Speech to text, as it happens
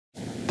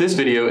This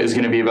video is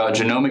going to be about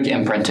genomic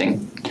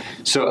imprinting.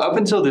 So up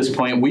until this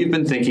point, we've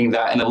been thinking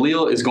that an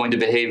allele is going to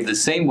behave the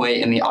same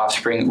way in the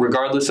offspring,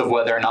 regardless of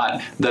whether or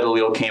not that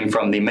allele came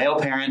from the male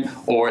parent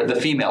or the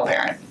female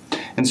parent.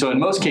 And so in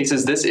most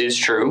cases, this is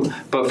true,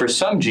 but for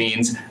some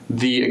genes,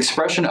 the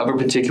expression of a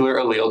particular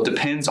allele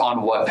depends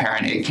on what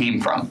parent it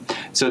came from.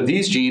 So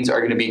these genes are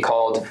going to be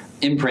called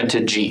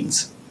imprinted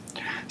genes.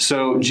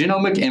 So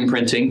genomic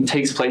imprinting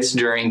takes place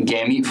during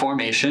gamete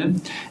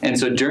formation, and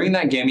so during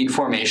that gamete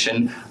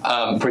formation,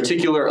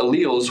 particular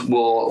alleles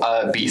will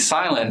be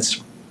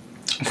silenced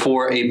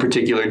for a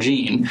particular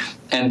gene,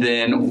 and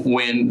then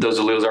when those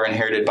alleles are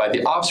inherited by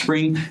the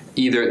offspring,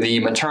 either the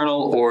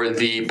maternal or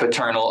the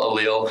paternal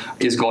allele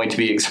is going to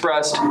be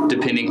expressed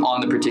depending on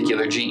the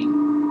particular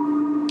gene.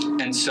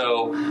 And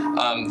so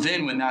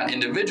then when that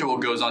individual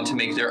goes on to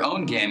make their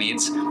own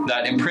gametes,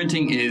 that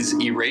imprinting is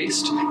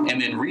erased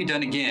and then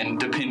redone again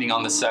depending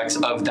on the sex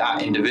of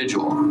that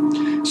individual.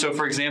 So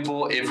for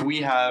example, if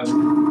we have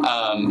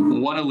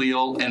one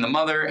allele in the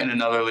mother and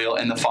another allele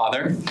in the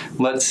father,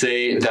 let's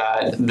say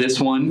that this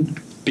one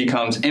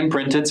becomes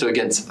imprinted, so it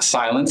gets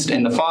silenced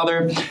in the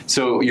father.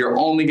 So you're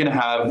only going to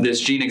have this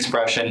gene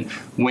expression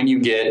when you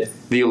get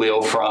the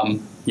allele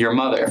from your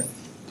mother.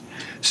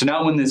 So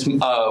now when this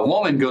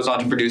woman goes on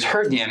to produce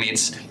her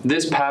gametes,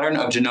 this pattern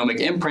of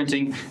genomic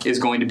imprinting is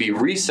going to be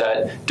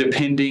reset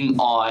depending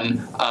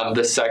on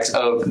the sex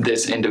of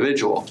this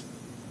individual.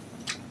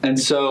 And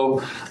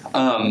so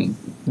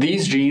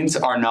these genes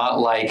are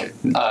not like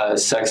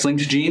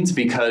sex-linked genes,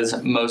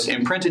 because most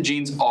imprinted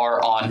genes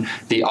are on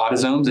the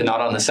autosomes and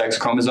not on the sex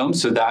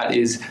chromosomes. So that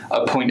is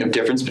a point of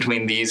difference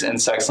between these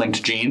and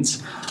sex-linked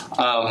genes.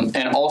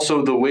 And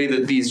also the way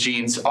that these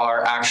genes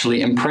are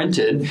actually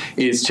imprinted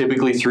is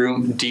typically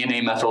through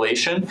DNA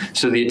methylation,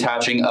 so the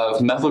attaching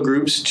of methyl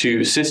groups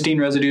to cysteine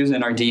residues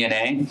in our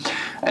DNA.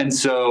 And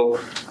so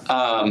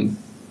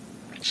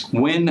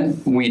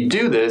when we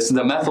do this,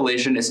 the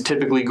methylation is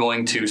typically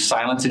going to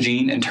silence a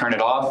gene and turn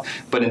it off,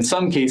 but in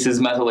some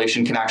cases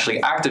methylation can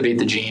actually activate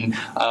the gene,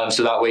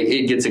 so that way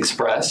it gets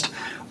expressed.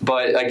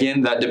 But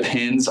again, that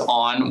depends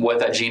on what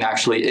that gene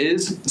actually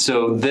is.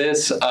 So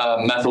this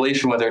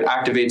methylation, whether it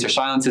activates or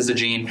silences the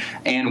gene,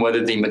 and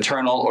whether the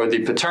maternal or the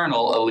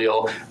paternal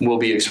allele will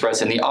be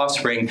expressed in the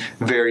offspring,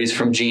 varies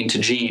from gene to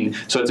gene.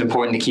 So it's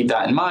important to keep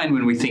that in mind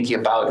when we're thinking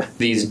about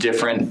these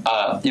different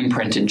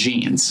imprinted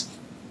genes.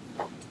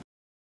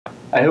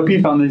 I hope you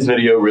found this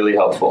video really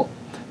helpful.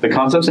 The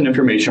concepts and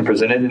information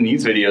presented in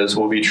these videos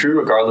will be true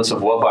regardless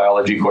of what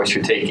biology course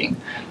you're taking.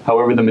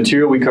 However, the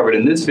material we covered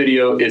in this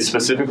video is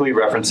specifically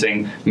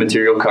referencing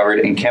material covered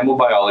in Campbell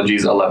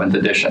Biology's 11th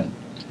edition.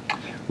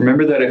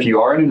 Remember that if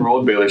you are an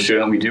enrolled Baylor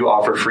student, we do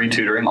offer free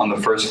tutoring on the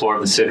first floor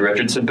of the Sid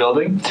Richardson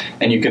building,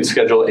 and you can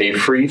schedule a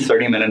free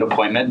 30-minute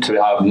appointment to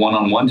have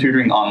one-on-one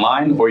tutoring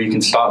online, or you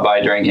can stop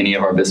by during any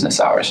of our business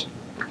hours.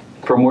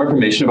 For more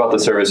information about the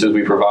services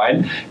we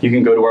provide, you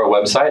can go to our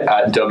website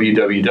at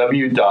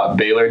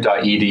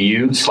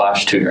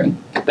www.baylor.edu/tutoring.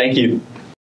 Thank you.